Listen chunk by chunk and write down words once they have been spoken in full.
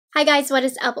Hi guys, what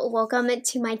is up? Welcome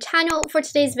to my channel. For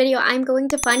today's video, I'm going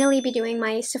to finally be doing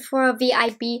my Sephora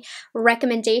Vib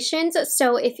recommendations.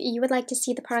 So if you would like to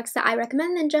see the products that I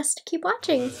recommend, then just keep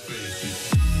watching.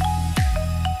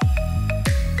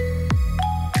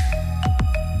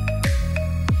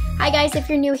 Hi guys, if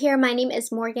you're new here, my name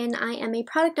is Morgan. I am a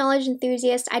product knowledge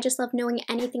enthusiast. I just love knowing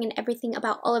anything and everything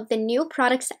about all of the new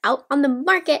products out on the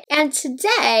market. And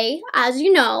today, as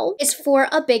you know, is for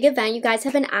a big event. You guys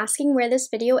have been asking where this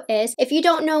video is. If you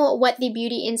don't know what the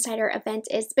Beauty Insider event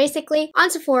is, basically on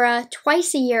Sephora,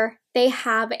 twice a year, they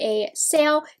have a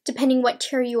sale. Depending what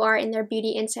tier you are in their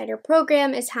Beauty Insider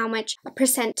program is how much a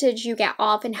percentage you get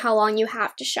off and how long you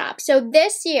have to shop. So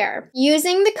this year,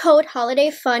 using the code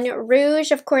HOLIDAYFUN,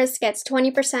 Rouge, of course, gets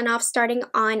 20% off starting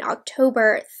on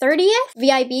October 30th.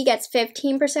 VIB gets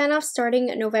 15% off starting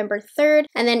November 3rd.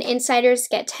 And then Insiders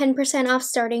get 10% off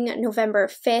starting November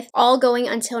 5th, all going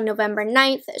until November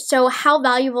 9th. So how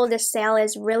valuable this sale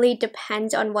is really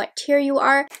depends on what tier you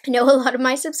are. I know a lot of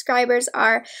my subscribers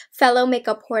are fellow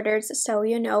makeup hoarders, so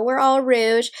you know we're all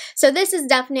Rouge. So this is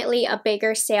definitely a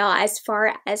bigger sale as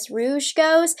far as Rouge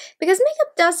goes, because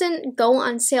makeup doesn't go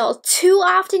on sale too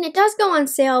often. It does go on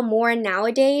sale more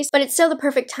nowadays, but it's still the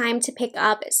perfect time to pick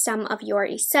up some of your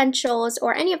essentials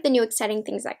or any of the new exciting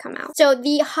things that come out. So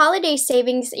the holiday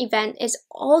savings event is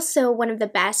also one of the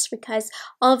best because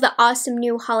all of the awesome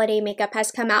new holiday makeup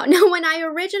has come out. Now, when I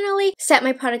originally set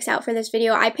my products out for this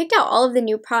video, I picked out all of the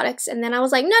new products and then I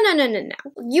was like, no.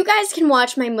 You guys can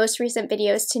watch my most recent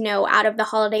videos to know out of the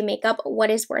holiday makeup what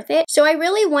is worth it. So I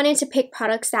really wanted to pick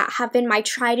products that have been my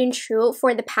tried and true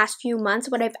for the past few months,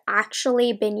 what I've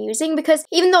actually been using, because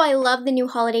even though I love the new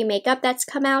holiday makeup that's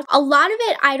come out, a lot of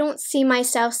it I don't see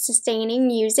myself sustaining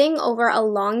using over a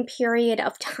long period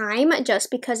of time just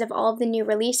because of all of the new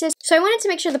releases. So I wanted to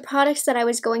make sure the products that I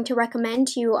was going to recommend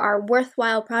to you are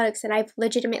worthwhile products that I've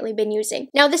legitimately been using.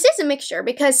 Now this is a mixture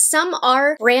because some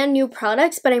are brand new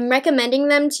products, but I'm recommending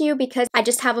them to you because I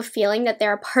just have a feeling that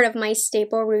they're a part of my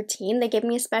staple routine. They give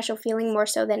me a special feeling more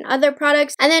so than other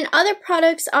products. And then other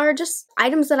products are just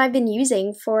items that I've been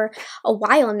using for a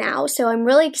while now. So I'm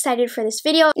really excited for this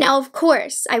video. Now, of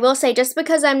course, I will say just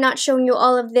because I'm not showing you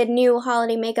all of the new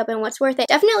holiday makeup and what's worth it,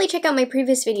 definitely check out my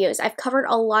previous videos. I've covered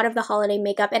a lot of the holiday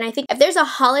makeup, and I think if there's a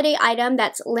holiday item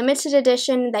that's limited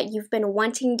edition that you've been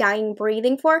wanting, dying,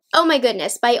 breathing for, oh my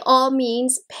goodness, by all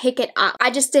means, pick it up.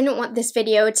 I just didn't want this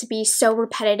video to be so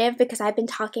repetitive because I've been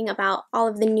talking about all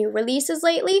of the new releases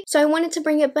lately, so I wanted to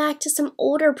bring it back to some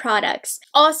older products.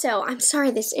 Also, I'm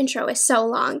sorry this intro is so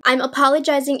long. I'm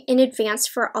apologizing in advance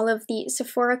for all of the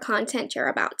Sephora content you're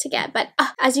about to get, but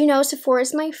as you know, Sephora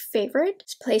is my favorite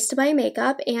place to buy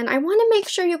makeup, and I want to make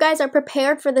sure you guys are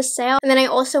prepared for the sale. And then I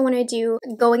also want to do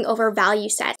going over value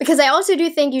sets, because I also do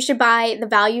think you should buy the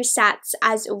value sets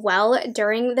as well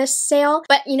during this sale,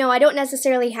 but you know, I don't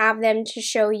necessarily have them to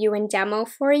show you and demo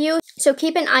for you, so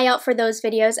keep an eye out for those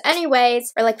videos.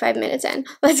 Anyways, we're like 5 minutes in.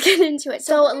 Let's get into it.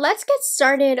 So let's get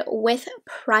started with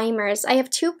primers. I have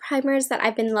two primers that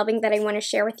I've been loving that I want to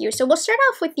share with you. So we'll start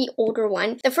off with the older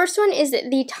one. The first one is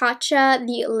the Tatcha,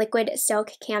 the liquid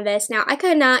silk canvas. Now, I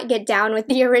could not get down with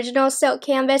the original silk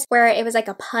canvas where it was like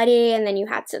a putty and then you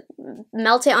had to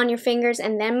melt it on your fingers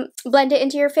and then blend it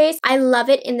into your face. I love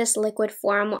it in this liquid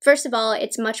form. First of all,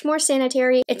 it's much more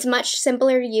sanitary, it's much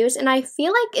simpler to use, and I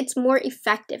feel like it's more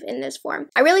effective in this form.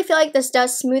 I really feel like this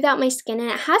does smooth out my skin, and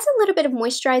it has a little bit of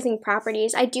moisturizing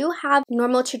properties. I do have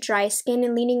normal to dry skin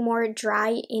and leaning more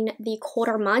dry in the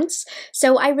colder months,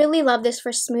 so I really love this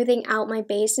for smoothing out my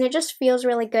base, and it just feels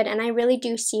really good, and I really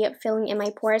do see it filling in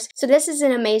my pores. So this is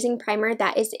an amazing primer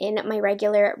that is in my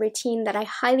regular routine that I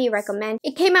highly recommend.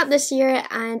 It came out this year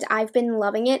and I've been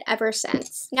loving it ever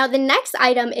since. Now the next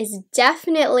item is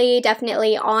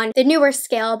definitely on the newer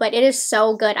scale, but it is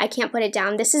so good I can't put it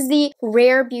down. This is the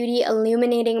Rare Beauty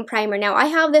Illuminating Primer. Now I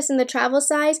have this in the travel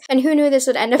size, and who knew this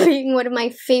would end up being one of my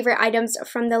favorite items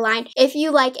from the line. If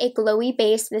you like a glowy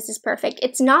base, this is perfect.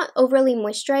 It's not overly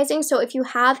moisturizing, so if you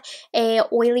have a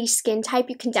oily skin type,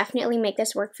 you can definitely make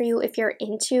this work for you if you're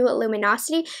into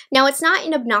luminosity. Now it's not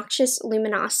an obnoxious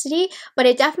luminosity, but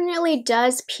it definitely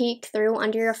does peek through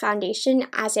under your foundation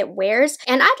as it wears,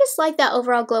 and I just like that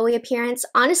overall glowy appearance.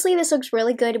 Honestly, this looks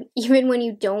really good even when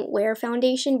you don't wear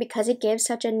foundation because it gives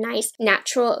such a nice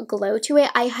natural glow to it,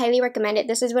 I highly recommend it.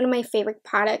 This is one of my favorite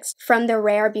products from the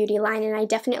Rare Beauty line, and I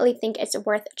definitely think it's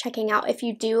worth checking out if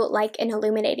you do like an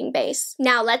illuminating base.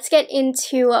 Now let's get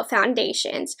into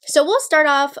foundations. So we'll start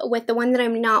off with the one that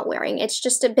I'm not wearing. It's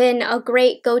just been a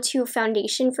great go-to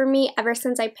foundation for me ever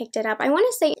since I picked it up. I want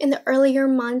to say in the earlier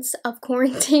months of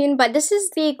quarantine, but this is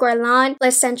the Guerlain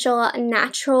L'Essential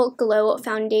Natural Glow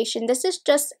Foundation. This is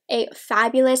just a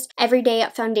fabulous everyday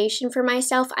foundation for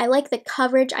myself. I like the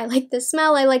coverage, I like the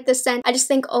smell, I like the scent. I just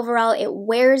think overall it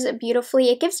wears beautifully.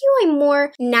 It gives you a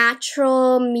more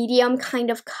natural, medium kind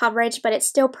of coverage, but it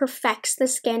still perfects the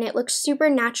skin. It looks super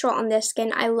natural on the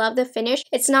skin. I love the finish.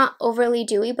 It's not overly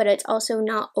dewy, but it's also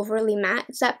not overly matte.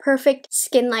 It's that perfect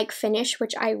skin-like finish,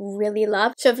 which I really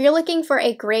love. So if you're looking for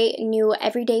a great new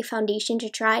everyday foundation to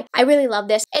try, I really love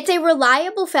this. It's a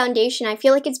reliable foundation. I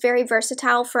feel like it's very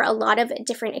versatile for a lot of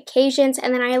different occasions,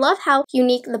 and then I love how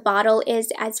unique the bottle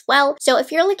is as well. So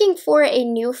if you're looking for a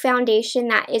new foundation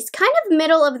that is kind of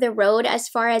middle of the road as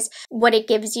far as what it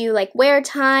gives you, like wear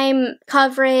time,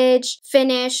 coverage,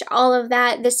 finish, all of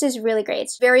that, this is really great.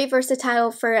 It's very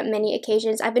versatile for many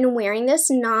occasions. I've been wearing this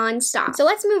non-stop. So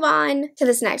let's move on to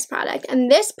this next product. And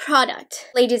this product,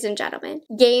 ladies and gentlemen,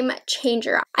 game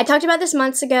changer. I talked about this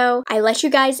months ago. I let you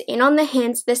guys in on the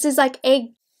hints. This is like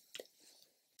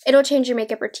it'll change your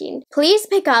makeup routine. Please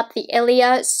pick up the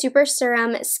Ilia Super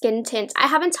Serum Skin Tint. I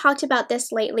haven't talked about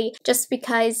this lately just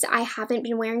because I haven't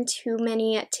been wearing too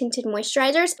many tinted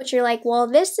moisturizers, but you're like, well,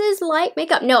 this is light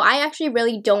makeup. No, I actually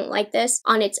really don't like this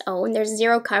on its own. There's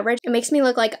zero coverage. It makes me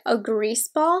look like a grease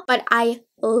ball, but I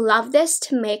love this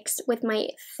to mix with my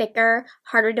thicker,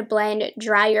 harder to blend,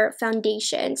 drier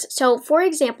foundations. So for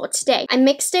example, today I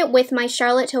mixed it with my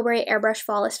Charlotte Tilbury Airbrush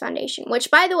Flawless Foundation,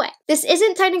 which by the way, this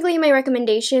isn't technically my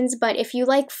recommendations, but if you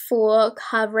like full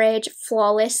coverage,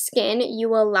 flawless skin, you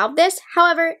will love this.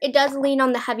 However, it does lean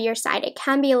on the heavier side. It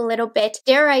can be a little bit,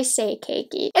 dare I say,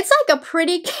 cakey. It's like a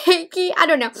pretty cakey, I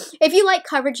don't know. If you like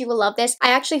coverage, you will love this. I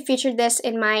actually featured this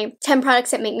in my 10 products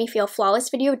that make me feel flawless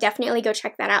video. Definitely go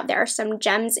check that out. There are some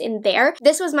gems in there.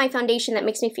 This was my foundation that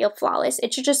makes me feel flawless.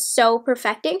 It's just so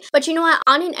perfecting. But you know what?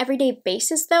 On an everyday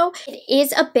basis though, it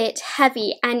is a bit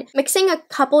heavy, and mixing a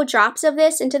couple drops of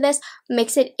this into this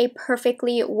makes it a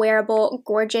perfectly wearable,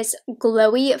 gorgeous,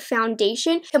 glowy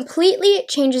foundation. Completely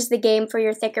changes the game for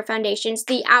your thicker foundations.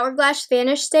 The Hourglass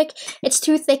Vanish Stick, it's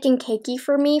too thick and cakey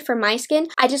for me, for my skin.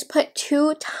 I just put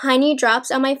 2 tiny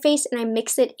drops on my face and I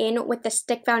mix it in with the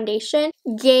stick foundation.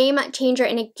 Game changer,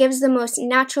 and it gives the most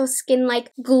natural skin-like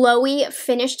glowy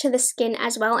finish to the skin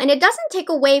as well. And it doesn't take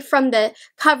away from the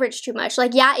coverage too much.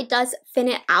 Like, yeah, it does thin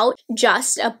it out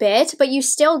just a bit, but you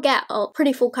still get a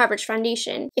pretty full coverage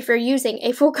foundation if you're using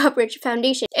a full coverage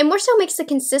foundation. It more so makes the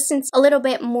consistency a little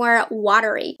bit more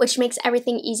watery, which makes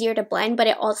everything easier to blend, but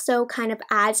it also kind of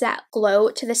adds that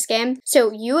glow to the skin.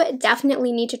 So you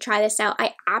definitely need to try this out.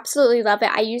 I absolutely love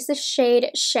it. I use the shade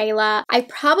Shayla. I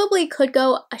probably could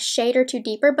go a shade or 2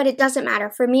 deeper, but it doesn't matter.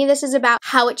 For me, this is about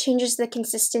how it changes the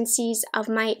consistencies of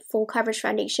my full coverage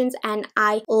foundations, and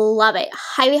I love it.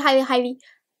 Highly, highly, highly,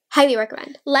 highly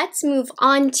recommend. Let's move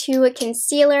on to a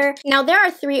concealer. Now there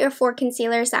are 3 or 4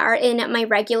 concealers that are in my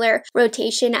regular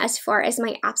rotation as far as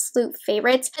my absolute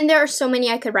favorites, and there are so many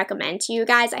I could recommend to you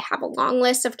guys. I have a long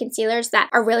list of concealers that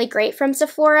are really great from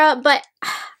Sephora, but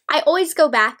I always go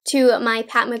back to my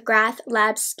Pat McGrath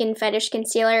Labs Skin Fetish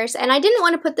concealers, and I didn't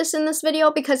want to put this in this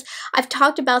video because I've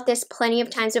talked about this plenty of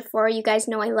times before. You guys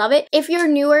know I love it. If you're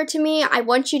newer to me, I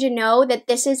want you to know that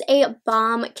this is a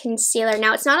bomb concealer.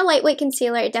 Now, it's not a lightweight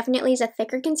concealer. It definitely is a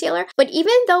thicker concealer, but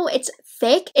even though it's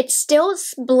thick, it still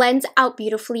blends out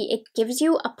beautifully. It gives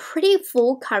you a pretty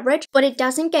full coverage, but it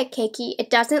doesn't get cakey. It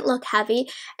doesn't look heavy,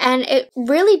 and it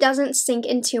really doesn't sink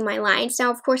into my lines.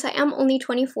 Now, of course, I am only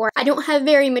 24. I don't have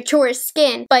very mature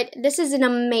skin, but this is an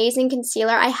amazing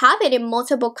concealer. I have it in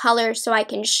multiple colors so I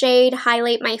can shade,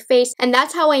 highlight my face, and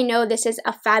that's how I know this is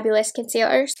a fabulous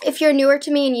concealer. If you're newer to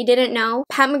me and you didn't know,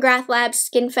 Pat McGrath Labs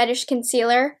Skin Fetish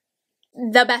Concealer,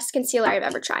 the best concealer I've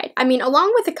ever tried. I mean,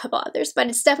 along with a couple others, but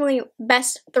it's definitely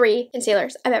best 3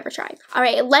 concealers I've ever tried. All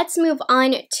right, let's move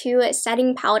on to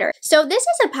setting powder. So this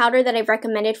is a powder that I've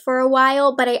recommended for a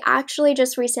while, but I actually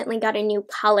just recently got a new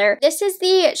color. This is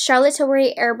the Charlotte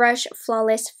Tilbury Airbrush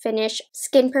Flawless Finish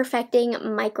Skin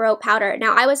Perfecting Micro Powder.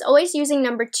 Now, I was always using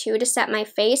number 2 to set my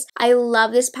face. I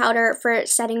love this powder for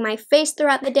setting my face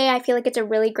throughout the day. I feel like it's a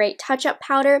really great touch-up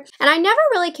powder, and I never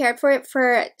really cared for it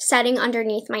for setting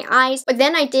underneath my eyes. face. But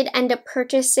then I did end up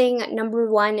purchasing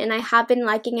number 1, and I have been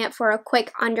liking it for a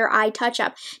quick under eye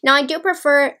touch-up. Now, I do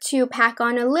prefer to pack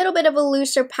on a little bit of a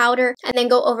looser powder and then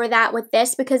go over that with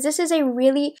this, because this is a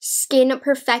really skin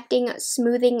perfecting,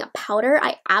 smoothing powder.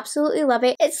 I absolutely love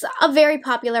it. It's a very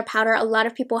popular powder. A lot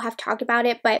of people have talked about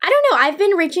it, but I don't know. I've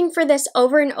been reaching for this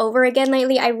over and over again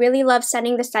lately. I really love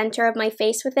setting the center of my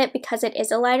face with it because it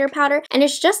is a lighter powder, and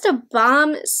it's just a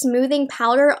bomb smoothing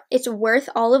powder. It's worth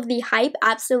all of the hype,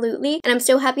 absolutely. And I'm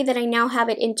so happy that I now have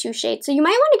it in 2 shades. So you might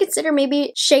want to consider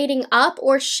maybe shading up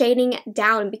or shading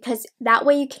down, because that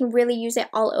way you can really use it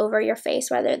all over your face,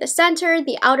 whether the center,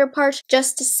 the outer part,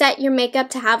 just to set your makeup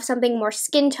to have something more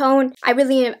skin tone. I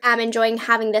really am enjoying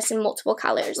having this in multiple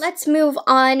colors. Let's move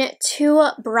on to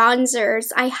bronzers.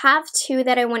 I have 2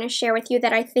 that I want to share with you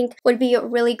that I think would be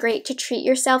really great to treat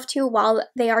yourself to while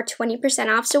they are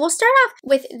 20% off. So we'll start off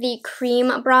with the cream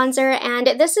bronzer, and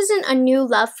this isn't a new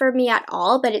love for me at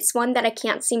all, but it's one that I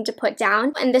can't seem to put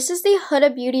down. And this is the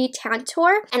Huda Beauty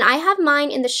Tantour, and I have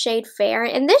mine in the shade Fair,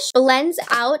 and this blends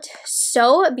out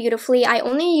so beautifully. I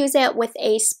only use it with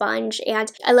a sponge,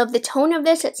 and I love the tone of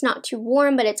this. It's not too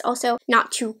warm, but it's also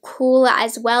not too cool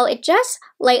as well. It just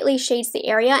lightly shades the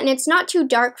area, and it's not too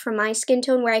dark for my skin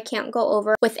tone where I can't go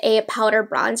over with a powder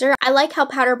bronzer. I like how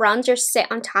powder bronzers sit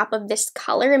on top of this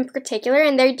color in particular,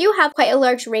 and they do have quite a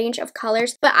large range of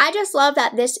colors, but I just love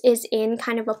that this is in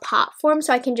kind of a pot form,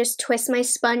 so I can just twist my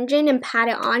sponge in and pat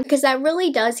it on, because that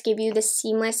really does give you the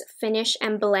seamless finish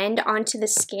and blend onto the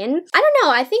skin. I don't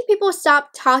know, I think people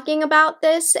stopped talking about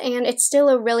this, and it's still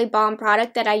a really bomb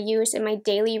product that I use in my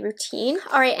daily routine.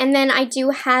 Alright, and then I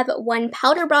do have one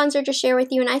powder bronzer to share with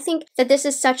you, and I think that this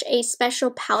is such a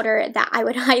special powder that I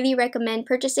would highly recommend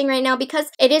purchasing right now because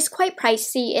it is quite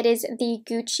pricey. It is the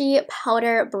Gucci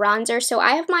powder bronzer, so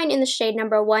I have mine in the shade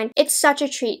number 1. It's such a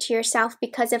treat to yourself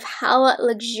because of how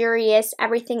luxurious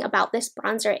everything about this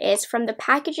bronzer is, from the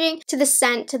packaging to the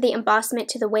scent to the embossment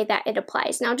to the way that it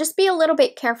applies. Now, just be a little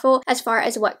bit careful as far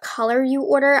as what color you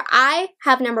order. I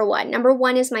have number 1. Number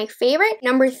 1 is my favorite.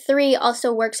 Number 3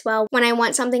 also works well when I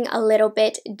want something a little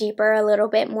bit deeper, a little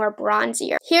bit more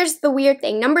bronzier. Here's the weird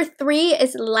thing. Number 3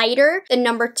 is lighter than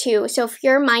number 2. So if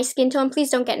you're my skin tone, please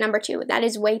don't get number 2. That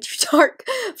is way too dark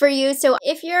for you. So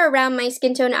if you're around my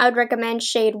skin tone, I would recommend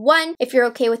shade 1 if you're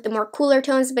okay with the more cooler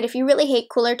tones. But if you really hate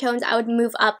cooler tones, I would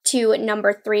move up to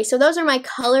number 3. So those are my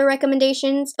color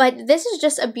recommendations. But this is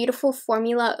just a beautiful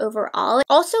formula overall.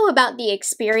 Also about the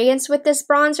experience with this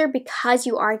bronzer, because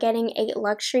you are getting a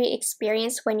luxury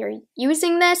experience when you're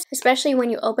using this, especially when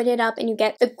you open it up and you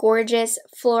get the gorgeous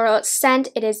floral scent.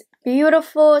 It is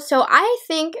beautiful. So I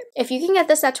think if you can get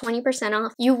this at 20%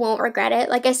 off, you won't regret it.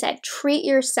 Like I said, treat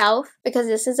yourself because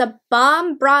this is a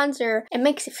bomb bronzer. It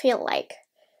makes you feel like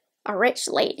a rich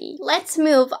lady. Let's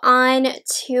move on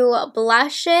to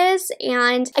blushes,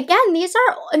 and again, these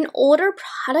are an older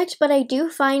product, but I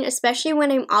do find, especially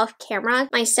when I'm off camera,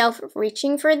 myself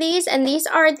reaching for these, and these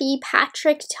are the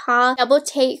Patrick Ta Double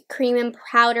Take Cream and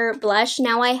Powder Blush.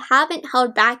 Now, I haven't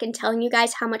held back in telling you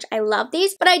guys how much I love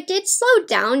these, but I did slow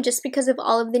down just because of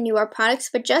all of the newer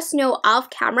products, but just know off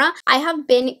camera, I have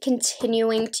been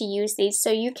continuing to use these,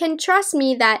 so you can trust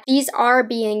me that these are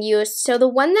being used. So the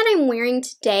one that I'm wearing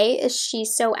today is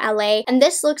She's So LA, and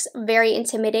this looks very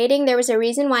intimidating. There was a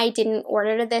reason why I didn't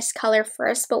order this color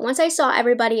first, but once I saw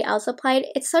everybody else applied,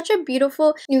 it's such a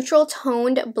beautiful neutral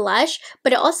toned blush,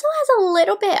 but it also has a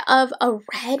little bit of a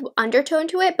red undertone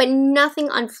to it, but nothing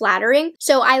unflattering.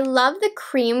 So I love the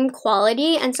cream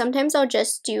quality, and sometimes I'll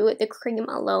just do the cream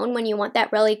alone when you want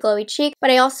that really glowy cheek,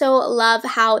 but I also love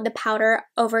how the powder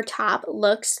over top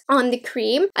looks on the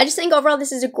cream. I just think overall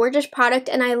this is a gorgeous product,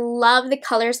 and I love the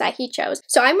colors that he chose.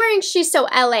 So I'm wearing She's So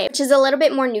LA, which is a little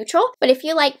bit more neutral, but if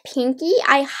you like pinky,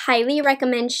 I highly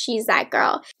recommend She's That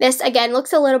Girl. This again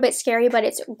looks a little bit scary, but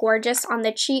it's gorgeous on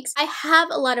the cheeks. I have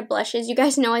a lot of blushes. You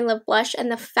guys know I love blush,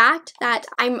 and the fact that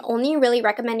I'm only really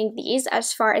recommending these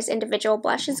as far as individual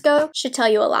blushes go should tell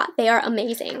you a lot. They are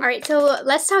amazing. All right, so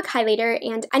let's talk highlighter,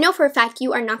 and I know for a fact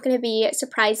you are not going to be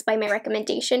surprised by my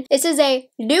recommendation. This is a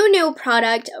new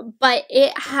product, but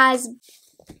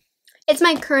it's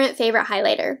my current favorite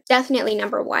highlighter, definitely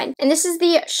number 1. And this is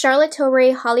the Charlotte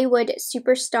Tilbury Hollywood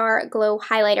Superstar Glow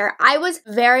Highlighter. I was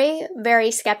very, very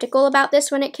skeptical about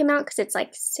this when it came out because it's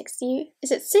like 60,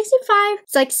 is it 65?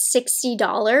 It's like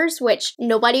 $60, which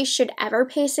nobody should ever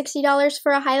pay $60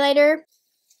 for a highlighter.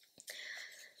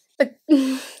 But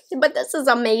But this is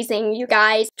amazing, you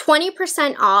guys.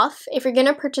 20% off if you're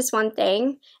gonna purchase one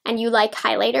thing and you like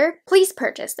highlighter, please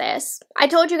purchase this. I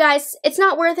told you guys, it's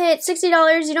not worth it.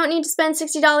 $60, you don't need to spend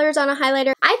 $60 on a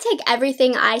highlighter. I take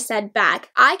everything I said back.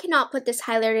 I cannot put this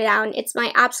highlighter down. It's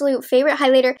my absolute favorite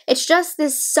highlighter. It's just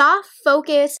this soft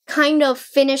focus kind of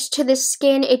finish to the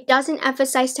skin. It doesn't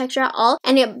emphasize texture at all,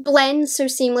 and it blends so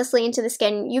seamlessly into the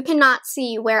skin. You cannot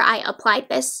see where I applied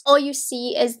this. All you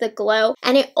see is the glow,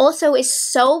 and it also is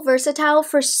so versatile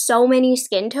for so many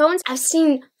skin tones. I've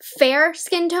seen fair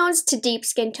skin tones to deep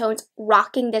skin tones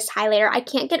rocking this highlighter. I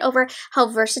can't get over how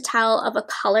versatile of a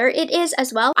color it is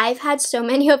as well. I've had so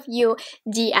many of you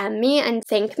DM me and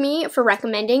thank me for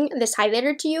recommending this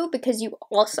highlighter to you because you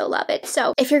also love it.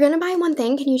 So if you're gonna buy one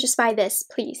thing, can you just buy this?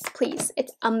 Please, please.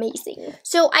 It's amazing.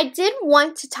 So I did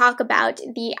want to talk about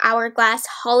the Hourglass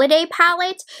Holiday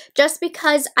palette just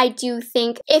because I do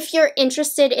think if you're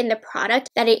interested in the product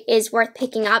that it is worth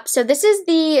picking up. So this is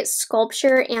the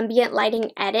Sculpture Ambient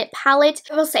Lighting Edit palette.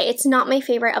 I will say it's not my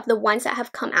favorite of the ones that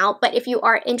have come out, but if you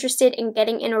are interested in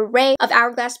getting an array of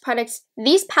Hourglass products,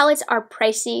 these palettes are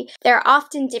pricey. They're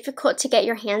often difficult to get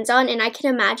your hands on, and I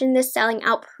can imagine this selling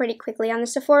out pretty quickly on the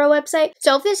Sephora website.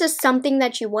 So if this is something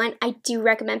that you want, I do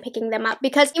recommend picking them up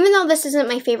because even though this isn't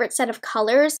my favorite set of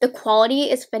colors, the quality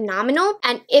is phenomenal.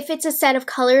 And if it's a set of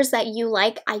colors that you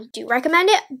like, I do recommend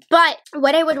it. But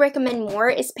what I would recommend more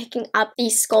is picking up the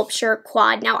Sculpture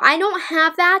Quad. Now, I don't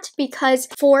have that because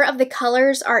 4 of the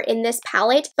colors are in this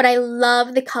palette, but I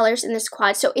love the colors in this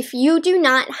quad. So if you do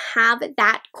not have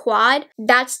that quad,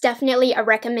 that's definitely a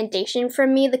recommendation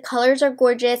from me. The colors are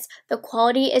gorgeous. The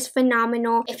quality is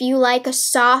phenomenal. If you like a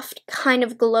soft kind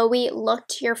of glowy look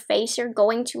to your face, you're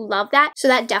going to love that. So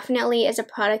that definitely is a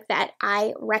product that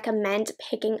I recommend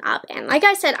picking up. And like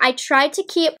I said, I tried to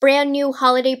keep brand new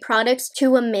holiday products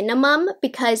to a minimum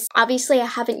because obviously I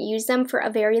haven't used them for a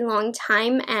very long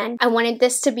time and I wanted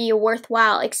this to be a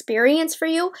worthwhile experience for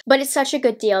you, but it's such a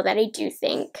good deal that I do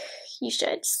think you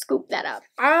should scoop that up.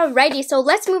 Alrighty, so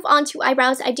let's move on to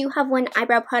eyebrows. I do have one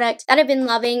eyebrow product that I've been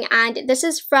loving, and this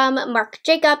is from Marc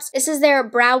Jacobs. This is their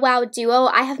Brow Wow Duo.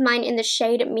 I have mine in the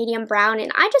shade medium brown,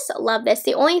 and I just love this.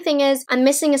 The only thing is I'm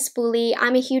missing a spoolie.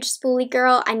 I'm a huge spoolie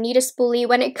girl. I need a spoolie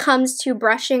when it comes to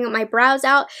brushing my brows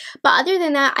out, but other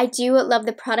than that, I do love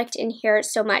the product in here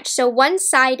so much. So one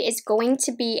side is going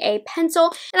to be a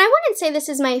pencil, and I wouldn't say this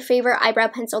is my favorite eyebrow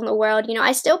pencil in the world. You know,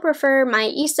 I still prefer my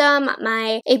Esam,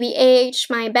 my ABH,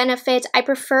 my Benefit. I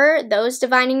prefer those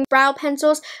divining brow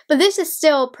pencils, but this is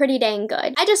still pretty dang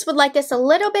good. I just would like this a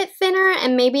little bit thinner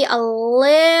and maybe a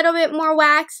little bit more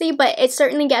waxy, but it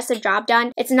certainly gets the job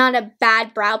done. It's not a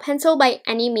bad brow pencil by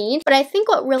any means, but I think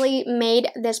what really made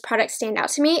this product stand out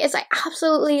to me is I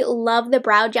absolutely love the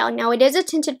brow gel. Now, it is a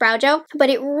tinted brow gel, but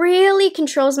it really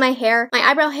controls my hair. My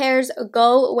eyebrow hairs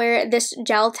go where this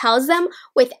gel tells them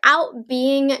without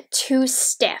being too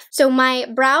stiff. So my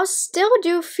brows still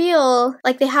do feel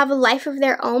like they have a life of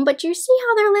their own, but you see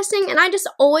how they're listening, and I just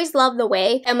always love the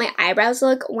way that my eyebrows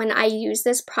look when I use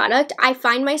this product. I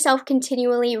find myself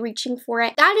continually reaching for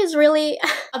it. That is really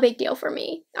a big deal for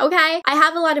me, okay? I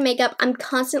have a lot of makeup. I'm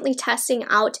constantly testing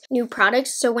out new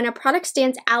products, so when a product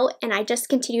stands out and I just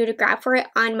continue to grab for it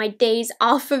on my days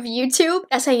off of YouTube,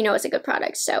 that's how you know it's a good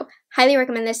product. So highly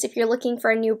recommend this if you're looking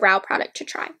for a new brow product to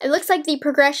try. It looks like the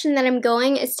progression that I'm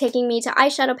going is taking me to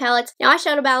eyeshadow palettes. Now,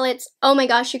 eyeshadow palettes, oh my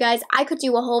gosh, you guys, I could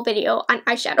do a whole video on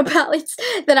eyeshadow palettes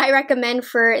that I recommend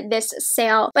for this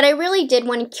sale, but I really did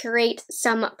want to curate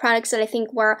some products that I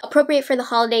think were appropriate for the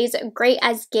holidays, great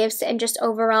as gifts, and just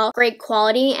overall great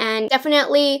quality, and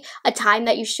definitely a time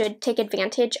that you should take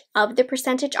advantage of the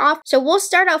percentage off. So we'll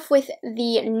start off with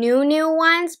the new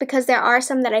ones because there are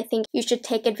some that I think you should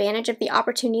take advantage of the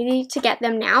opportunity to get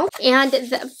them now. And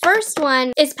the first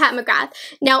one is Pat McGrath.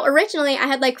 Now, originally I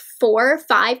had like 4 or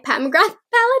 5 Pat McGrath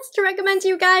palettes to recommend to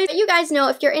you guys. But you guys know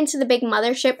if you're into the big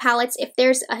mothership palettes, if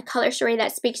there's a color story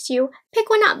that speaks to you, pick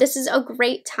one up. This is a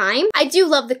great time. I do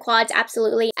love the quads,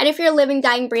 absolutely. And if you're living,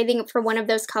 dying, breathing for one of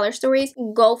those color stories,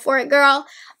 go for it, girl.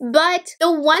 But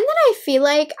the one that I feel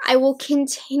like I will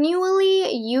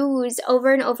continually use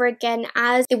over and over again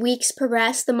as the weeks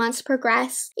progress, the months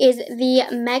progress, is the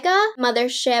Mega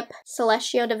Mothership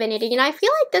Celestial Divinity. And I feel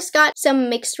like this got some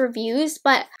mixed reviews,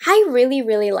 but I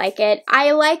really like it.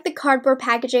 I like the cardboard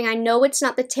packaging. I know it's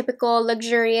not the typical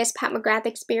luxurious Pat McGrath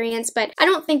experience, but I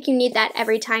don't think you need that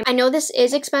every time. I know this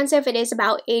is expensive. It is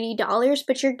about $80,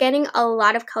 but you're getting a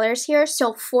lot of colors here.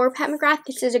 So for Pat McGrath,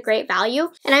 this is a great value.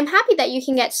 And I'm happy that you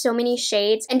can get so many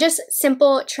shades and just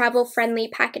simple travel-friendly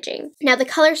packaging. Now, the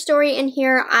color story in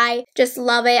here, I just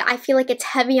love it. I feel like it's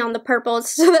heavy on the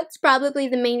purples, so that's probably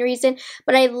the main reason,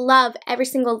 but I love every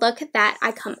single look that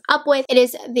I come up with. It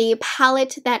is the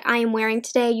palette that I am wearing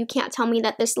today. You can't tell me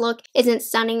that this look isn't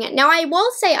stunning. Now, I will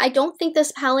say I don't think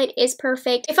this palette is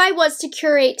perfect. If I was to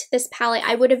curate this palette,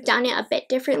 I would have done it a bit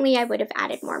differently. I would have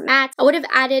added more mattes. I would have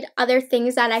added other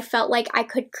things that I felt like I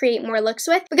could create more looks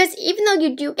with, because even though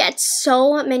you do get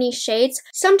so many shades,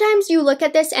 sometimes you look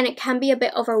at this and it can be a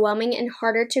bit overwhelming and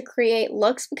harder to create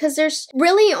looks because there's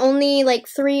really only like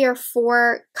 3 or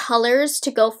 4 colors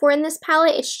to go for in this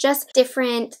palette. It's just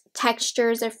different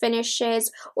textures or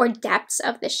finishes or depths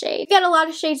of the shade. You get a lot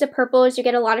of shades of purples, you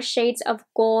get a lot of shades of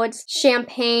golds,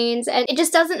 champagnes, and it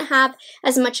just doesn't have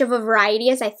as much of a variety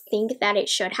as I think that it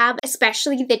should have,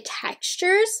 especially the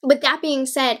textures. With that being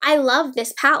said, I love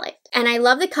this palette. And I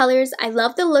love the colors, I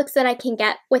love the looks that I can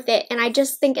get with it, and I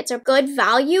just think it's a good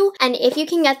value. And if you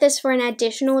can get this for an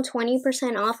additional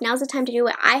 20% off, now's the time to do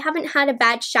it. I haven't had a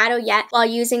bad shadow yet while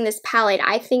using this palette.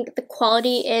 I think the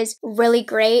quality is really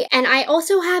great, and I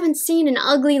also haven't seen an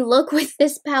ugly look with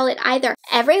this palette either.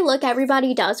 Every look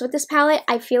everybody does with this palette,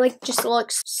 I feel like just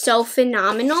looks so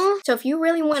phenomenal. So if you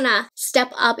really want to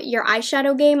step up your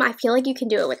eyeshadow game, I feel like you can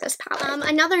do it with this palette.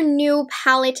 Another new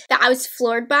palette that I was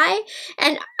floored by,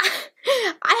 and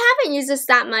I haven't used this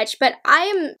that much, but I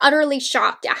am utterly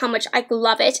shocked at how much I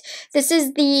love it. This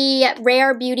is the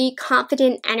Rare Beauty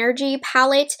Confident Energy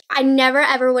palette. I never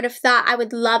ever would have thought I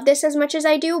would love this as much as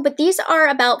I do, but these are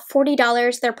about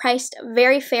 $40. They're priced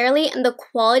very fairly, and the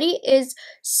quality is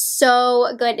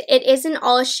so good. It is an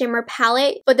all shimmer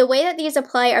palette, but the way that these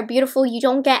apply are beautiful. You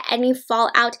don't get any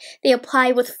fallout. They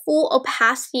apply with full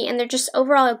opacity, and they're just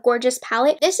overall a gorgeous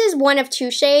palette. This is one of 2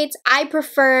 shades. I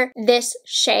prefer this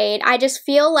shade. I just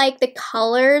feel like the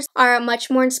colors are much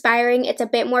more inspiring. It's a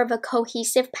bit more of a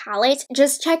cohesive palette.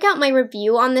 Just check out my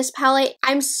review on this palette.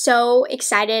 I'm so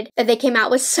excited that they came out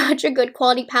with such a good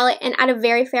quality palette and at a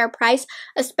very fair price,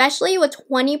 especially with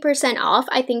 20% off.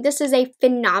 I think this is a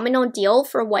phenomenal deal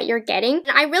for what you're getting.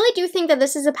 And I really do think that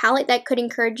this is a palette that could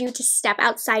encourage you to step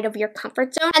outside of your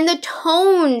comfort zone. And the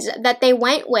tones that they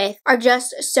went with are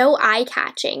just so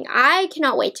eye-catching. I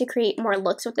cannot wait to create more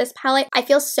looks with this palette. I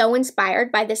feel so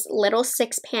inspired by this little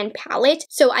 6-pan palette.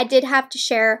 So I did have to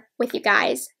share with you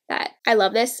guys that I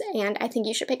love this and I think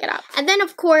you should pick it up. And then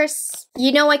of course,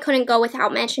 you know I couldn't go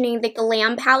without mentioning the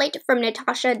Glam palette from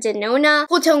Natasha Denona.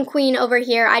 Cool tone queen over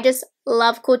here. I just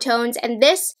love cool tones, and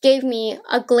this gave me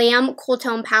a glam cool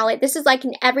tone palette. This is like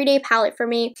an everyday palette for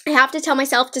me. I have to tell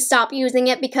myself to stop using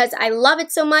it because I love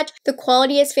it so much. The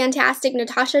quality is fantastic.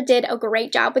 Natasha did a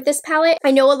great job with this palette.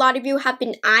 I know a lot of you have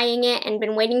been eyeing it and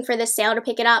been waiting for the sale to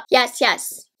pick it up. Yes,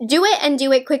 yes. Do it and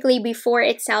do it quickly before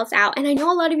it sells out. And I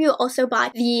know a lot of you also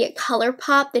bought the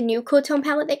ColourPop, the new cool tone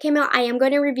palette that came out. I am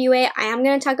going to review it. I am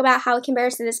going to talk about how it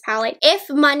compares to this palette. If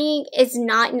money is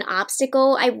not an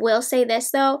obstacle, I will say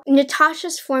this though.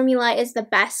 Natasha's formula is the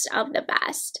best of the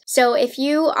best. So if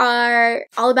you are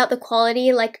all about the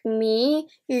quality like me,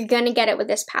 you're going to get it with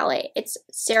this palette. It's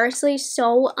seriously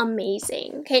so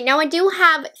amazing. Okay, now I do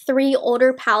have 3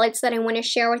 older palettes that I want to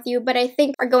share with you, but I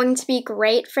think are going to be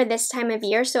great for this time of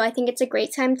year. So I think it's a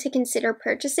great time to consider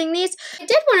purchasing these. I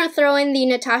did want to throw in the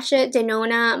Natasha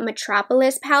Denona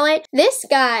Metropolis palette. This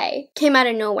guy came out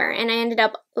of nowhere and I ended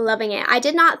up loving it. I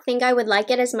did not think I would like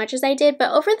it as much as I did,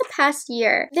 but over the past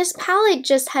year, this palette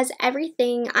just has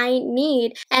everything I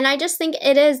need, and I just think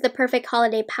it is the perfect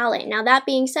holiday palette. Now that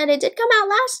being said, it did come out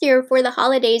last year for the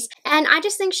holidays, and I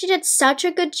just think she did such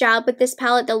a good job with this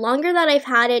palette. The longer that I've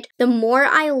had it, the more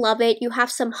I love it. You have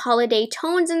some holiday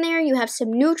tones in there, you have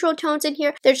some neutral tones in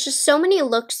here. There's just so many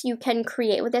looks you can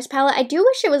create with this palette. I do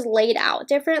wish it was laid out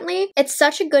differently. It's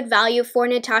such a good value for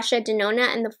Natasha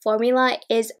Denona, and the formula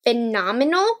is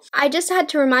phenomenal. I just had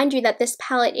to remind you that this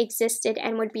palette existed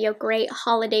and would be a great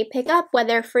holiday pickup,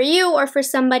 whether for you or for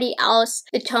somebody else.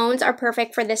 The tones are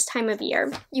perfect for this time of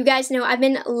year. You guys know I've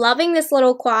been loving this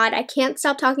little quad. I can't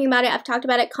stop talking about it. I've talked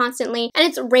about it constantly, and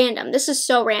it's random. This is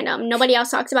so random. Nobody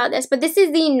else talks about this, but this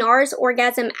is the NARS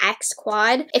Orgasm X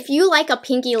quad. If you like a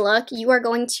pinky look, you are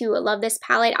going to love this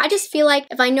palette. I just feel like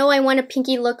if I know I want a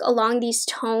pinky look along these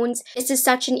tones, this is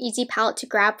such an easy palette to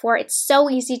grab for. It's so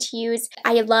easy to use.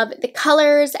 I love the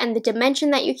colors and the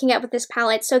dimension that you can get with this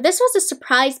palette. So this was a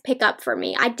surprise pickup for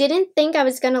me. I didn't think I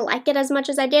was gonna like it as much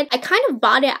as I did. I kind of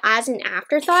bought it as an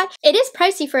afterthought. It is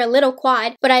pricey for a little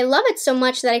quad, but I love it so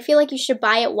much that I feel like you should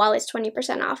buy it while it's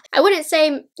 20% off. I wouldn't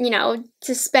say, you know,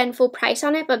 to spend full price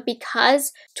on it, but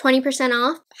because 20%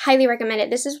 off, highly recommend it.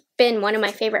 This has been one of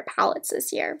my favorite palettes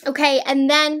this year. Okay, and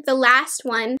then the last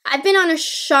one. I've been on a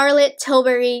Charlotte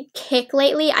Tilbury kick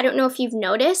lately. I don't know if you've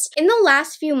noticed. In the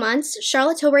last few months,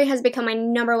 Charlotte Tilbury has become my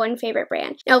 #1 favorite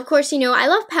brand. Now, of course, you know, I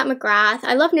love Pat McGrath.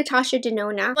 I love Natasha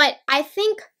Denona, but I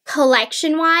think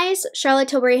collection-wise, Charlotte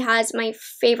Tilbury has my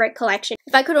favorite collection.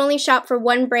 If I could only shop for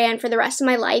one brand for the rest of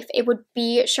my life, it would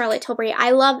be Charlotte Tilbury.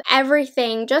 I love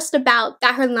everything just about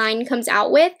that her line comes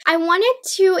out with. I wanted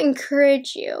to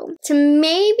encourage you to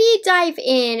maybe dive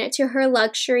in to her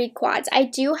luxury quads. I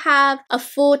do have a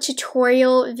full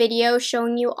tutorial video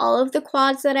showing you all of the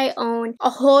quads that I own, a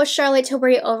whole Charlotte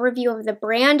Tilbury overview of the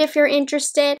brand if you're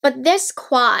interested. But this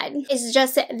quad is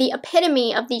just the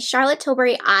epitome of the Charlotte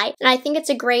Tilbury eye, and I think it's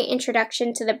a great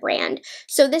introduction to the brand.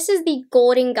 So this is the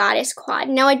Golden Goddess quad.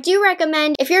 Now I do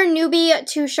recommend, if you're a newbie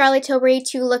to Charlotte Tilbury,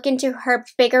 to look into her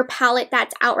bigger palette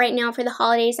that's out right now for the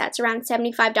holidays. That's around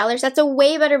 $75. That's a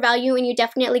way better value, and you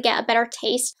definitely get a better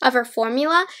taste of her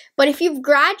formula. But if you've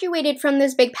graduated from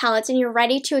those big palettes and you're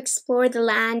ready to explore the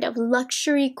land of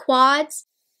luxury quads,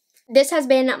 this has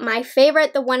been my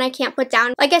favorite, the one I can't put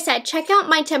down. Like I said, check out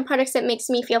my 10 products that makes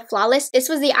me feel flawless. This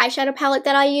was the eyeshadow palette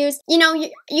that I used. You know,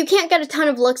 you can't get a ton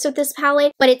of looks with this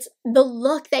palette, but it's the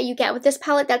look that you get with this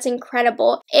palette that's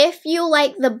incredible. If you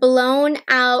like the blown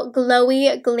out,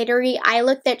 glowy, glittery eye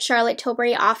look that Charlotte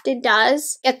Tilbury often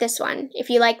does, get this one. If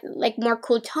you like more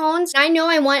cool tones, I know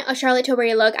I want a Charlotte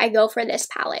Tilbury look, I go for this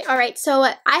palette. Alright, so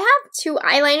I have two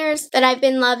eyeliners that I've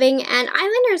been loving, and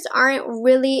eyeliners aren't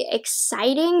really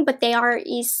exciting, but they are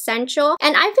essential.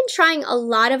 And I've been trying a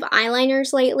lot of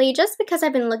eyeliners lately just because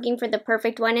I've been looking for the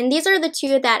perfect one. And these are the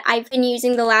two that I've been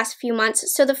using the last few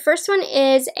months. So the first one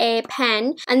is a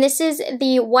pen, and this is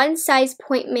the One Size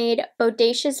Point Made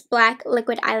Bodacious Black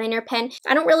Liquid Eyeliner Pen.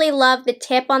 I don't really love the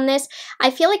tip on this.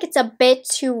 I feel like it's a bit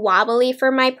too wobbly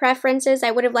for my preferences. I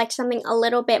would have liked something a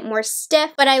little bit more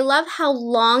stiff, but I love how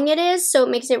long it is, so it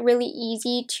makes it really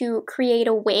easy to create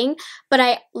a wing. But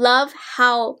I love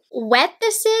how wet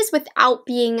this is without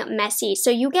being messy. So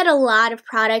you get a lot of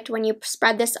product when you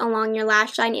spread this along your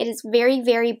lash line. It is very,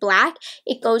 very black.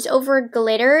 It goes over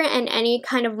glitter and any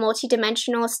kind of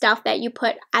multi-dimensional stuff that you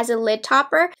put as a lid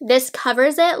topper. This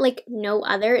covers it like no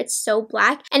other. It's so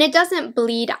black, and it doesn't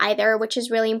bleed either, which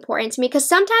is really important to me because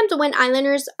sometimes when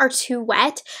eyeliners are too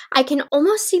wet, I can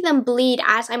almost see them bleed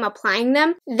as I'm applying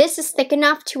them. This is thick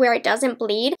enough to where it doesn't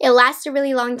bleed. It lasts a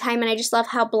really long time, and I just love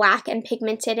how black and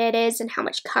pigmented it is and how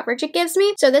much coverage it gives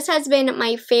me. So this has been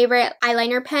my favorite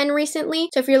eyeliner pen recently.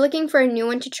 So if you're looking for a new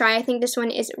one to try, I think this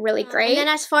one is really great. And then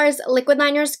as far as liquid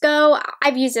liners go,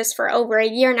 I've used this for over a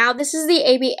year now. This is the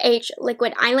ABH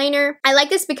liquid eyeliner. I like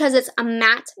this because it's a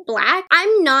matte black.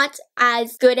 I'm not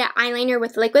as good at eyeliner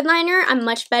with liquid liner. I'm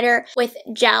much better with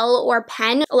gel or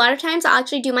pen. A lot of times I'll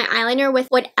actually do my eyeliner with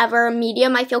whatever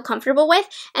medium I feel comfortable with,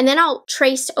 and then I'll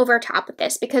trace over top of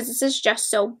this because this is just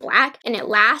so black and it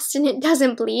lasts and it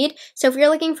doesn't bleed. So if you're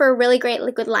looking for a really great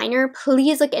liquid liner,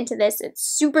 please look into this. It's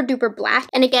super duper black.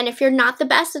 And again, if you're not the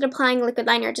best at applying liquid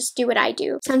liner, just do what I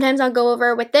do. Sometimes I'll go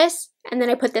over with this, and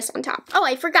then I put this on top. Oh,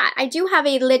 I forgot. I do have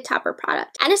a lid topper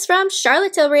product, and it's from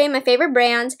Charlotte Tilbury, my favorite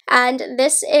brand, and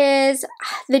this is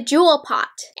the Jewel Pot.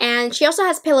 And she also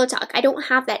has Pillow Talk. I don't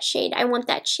have that shade. I want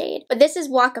that shade. But this is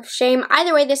Walk of Shame.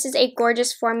 Either way, this is a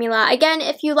gorgeous formula. Again,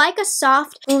 if you like a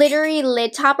soft, glittery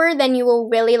lid topper, then you will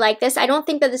really like this. I don't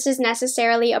think that this is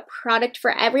necessarily a product for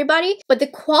everybody, but the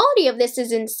quality of this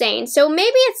is insane. So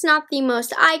maybe it's not the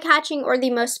most eye-catching or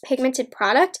the most pigmented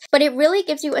product, but it really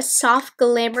gives you a soft,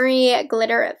 glimmery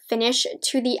glitter finish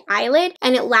to the eyelid,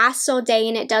 and it lasts all day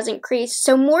and it doesn't crease.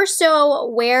 So more so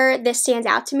where this stands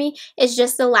out to me is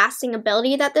just the lasting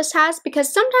ability that this has,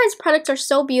 because sometimes products are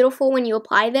so beautiful when you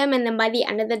apply them and then by the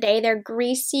end of the day they're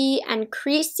greasy and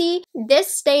creasy.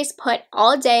 This stays put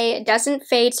all day, it doesn't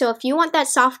fade. So if you want that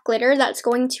soft glitter that's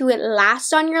going to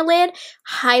last on your lid,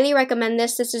 highly recommend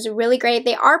this. This is really great.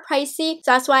 They are pricey,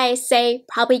 so that's why I say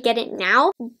probably get it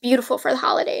now. Beautiful for the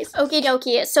holidays. Okie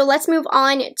dokie, so let's move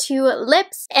on to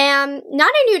lips. And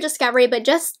not a new discovery, but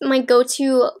just my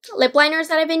go-to lip liners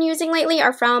that I've been using lately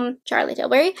are from Charlotte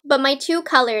Tilbury. But my two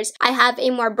colors, I have a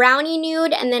more brownie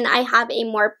nude and then I have a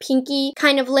more pinky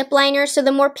kind of lip liner. So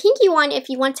the more pinky one, if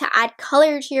you want to add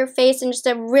color to your face and just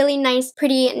a really nice,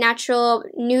 pretty, natural,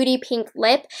 nudie pink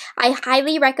lip, I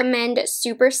highly recommend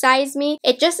Super Size Me.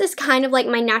 It just is kind of like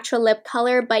my natural lip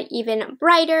color, but even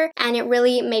brighter, and it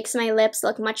really makes my lips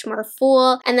look much more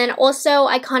full. And then also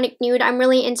Iconic Nude, I'm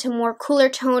really into more cooler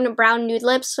tone brown nude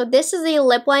lips. So this is the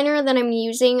lip liner that I'm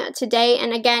using today,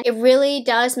 and again, it really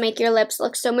does make your lips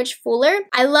look so much fuller.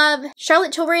 I love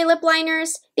Charlotte Tilbury lip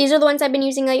liners. These are the ones I've been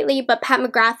using lately, but Pat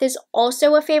McGrath is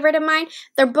also a favorite of mine.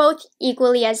 They're both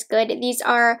equally as good. These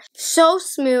are so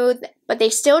smooth, but they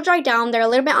still dry down. They're a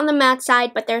little bit on the matte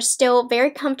side, but they're still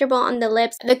very comfortable on the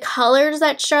lips. The colors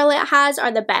that Charlotte has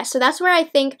are the best. So that's where I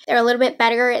think they're a little bit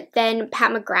better than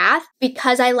Pat McGrath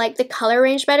because I like the color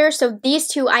range better. So these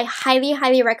two I highly,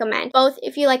 highly recommend. Both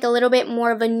if you like a little bit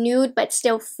more of a nude but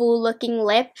still full looking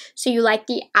lip. So you like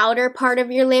the outer part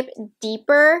of your lip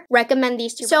deeper, recommend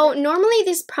these two. So normally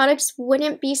these products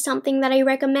wouldn't be something that I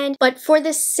recommend, but for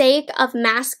the sake of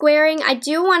mask wearing, I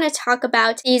do want to talk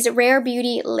about these Rare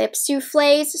Beauty lip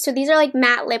soufflés. So these are like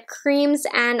matte lip creams,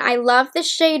 and I love the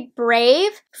shade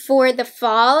Brave for the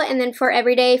fall, and then for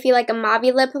everyday, if you like a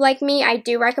mauvey lip like me, I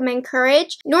do recommend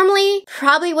Courage. Normally,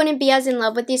 probably wouldn't be as in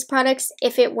love with these products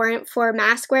if it weren't for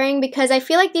mask wearing, because I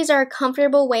feel like these are a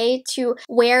comfortable way to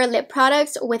wear lip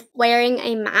products with wearing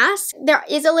a mask. There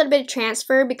is a little bit of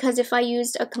transfer because if I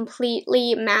used a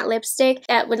completely matte lipstick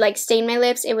that would like stain my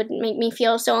lips, it would make me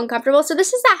feel so uncomfortable. So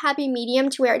this is that happy medium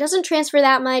to where it doesn't transfer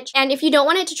that much, and if you don't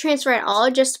want it to transfer at all,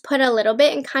 just put a little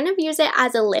bit and kind of use it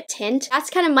as a lip tint. That's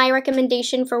kind of my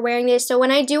recommendation for wearing this. So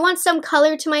when I do want some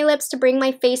color to my lips to bring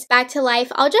my face back to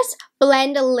life, I'll just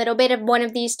blend a little bit of one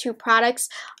of these two products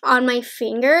on my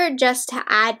finger just to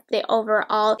add the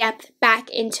overall depth back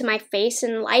into my face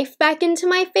and life back into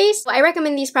my face. So I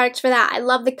recommend these products for that. I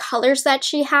love the colors that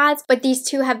she has, but these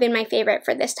two have been my favorite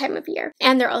for this time of year.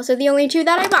 And they're also the only two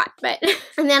that I bought.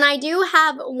 And then I do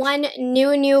have one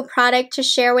new product to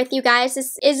share with you guys.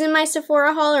 This is in my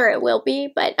Sephora haul, or it will be,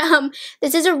 but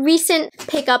this is a recent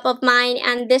pickup of mine,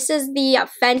 and this is the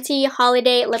Fenty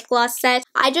Holiday lip gloss set.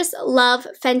 I just love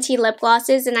Fenty lip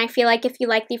glosses, and I feel like if you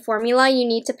like the formula, you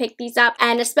need to pick these up,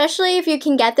 and especially if you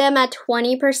can get them at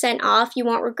 20% off, you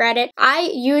won't regret it. I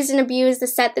used and abused the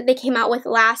set that they came out with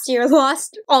last year,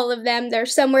 lost all of them. They're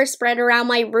somewhere spread around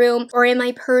my room or in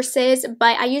my purses,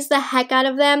 but I used the heck out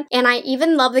of them, and I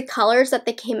even love the colors that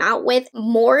they came out with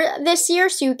more this year.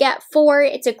 So you get 4,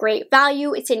 it's a great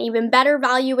value, it's an even better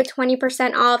value with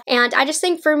 20% off, and I just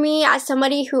think for me, as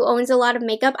somebody who owns a lot of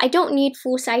makeup, I don't need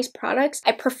full-size products.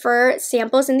 I prefer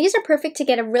samples, and these are perfect to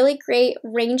get a really great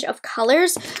range of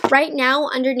colors. Right now,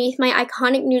 underneath my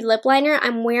iconic nude lip liner,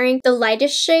 I'm wearing the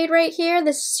lightest shade right here,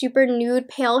 this super nude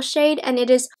pale shade, and it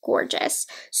is gorgeous.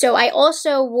 So I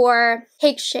also wore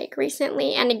Cake Shake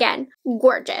recently, and again,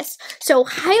 gorgeous. So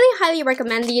highly, highly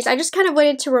recommend these. I just kind of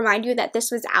wanted to remind you that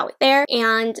this was out there,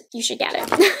 and you should get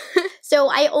it. So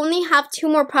I only have 2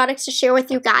 more products to share with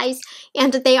you guys,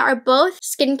 and they are both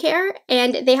skincare,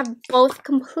 and they have both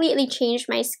completely changed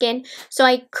my skin, so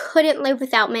I couldn't live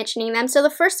without mentioning them. So the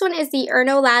first one is the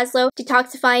Erno Laszlo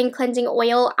Detoxifying Cleansing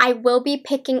Oil. I will be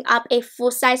picking up a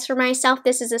full size for myself.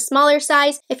 This is a smaller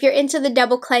size. If you're into the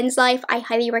double cleanse life, I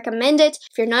highly recommend it.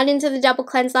 If you're not into the double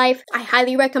cleanse life, I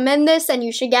highly recommend this, and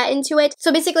you should get into it.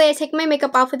 So basically, I take my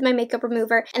makeup off with my makeup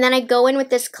remover, and then I go in with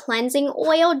this cleansing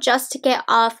oil just to get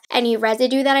off any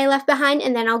residue that I left behind,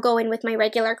 and then I'll go in with my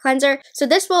regular cleanser. So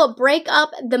this will break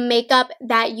up the makeup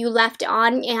that you left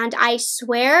on, and I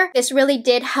swear this really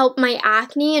did help my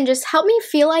acne and just help me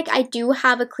feel like I do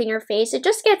have a cleaner face. It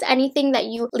just gets anything that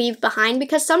you leave behind,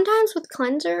 because sometimes with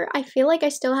cleanser, I feel like I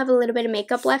still have a little bit of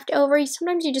makeup left over.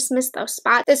 Sometimes you just miss those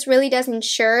spots. This really does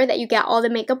ensure that you get all the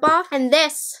makeup off, and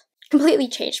this completely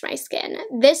changed my skin.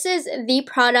 This is the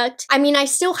product. I mean, I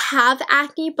still have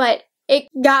acne, but it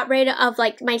got rid of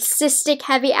like my cystic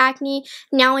heavy acne.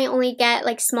 Now I only get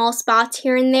like small spots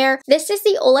here and there. This is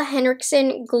the Ole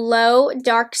Henriksen Glow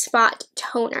Dark Spot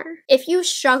Toner. If you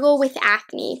struggle with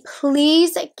acne,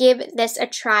 please give this a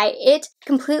try. It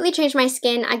completely changed my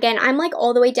skin. Again, I'm like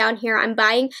all the way down here. I'm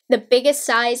buying the biggest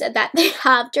size that they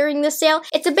have during the sale.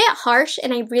 It's a bit harsh,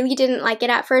 and I really didn't like it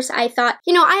at first. I thought,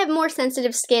 you know, I have more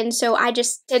sensitive skin, so I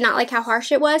just did not like how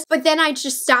harsh it was. But then I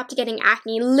just stopped getting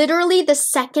acne. Literally the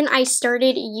second I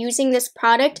started using this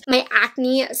product, my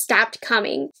acne stopped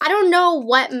coming. I don't know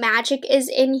what magic is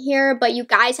in here, but you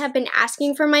guys have been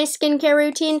asking for my skincare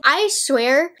routine. I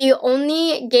swear the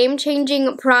only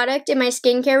game-changing product in my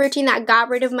skincare routine that got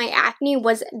rid of my acne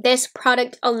was this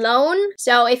product alone.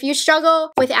 So if you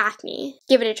struggle with acne,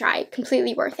 give it a try.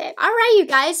 Completely worth it. Alright, you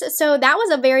guys, so that was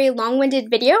a very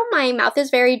long-winded video. My mouth is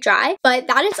very dry, but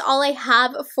that is all I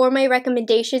have for my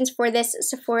recommendations for this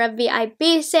Sephora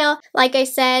VIB sale. Like I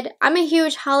said, I'm a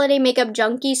huge holiday makeup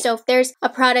junkie, so if there's a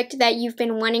product that you've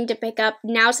been wanting to pick up,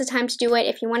 now's the time to do it.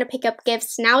 If you want to pick up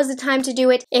gifts, now is the time to do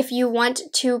it. If you want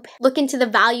to look into the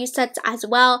value sets as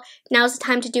well, now's the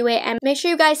time to do it. And make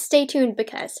sure you guys stay tuned,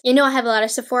 because you know I have a lot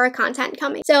of Sephora content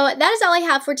coming. So that is all I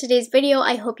have for today's video.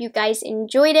 I hope you guys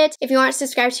enjoyed it. If you aren't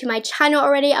subscribed to my channel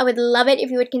already, I would love it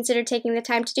if you would consider taking the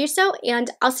time to do so, and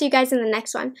I'll see you guys in the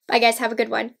next one. Bye guys, have a good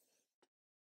one.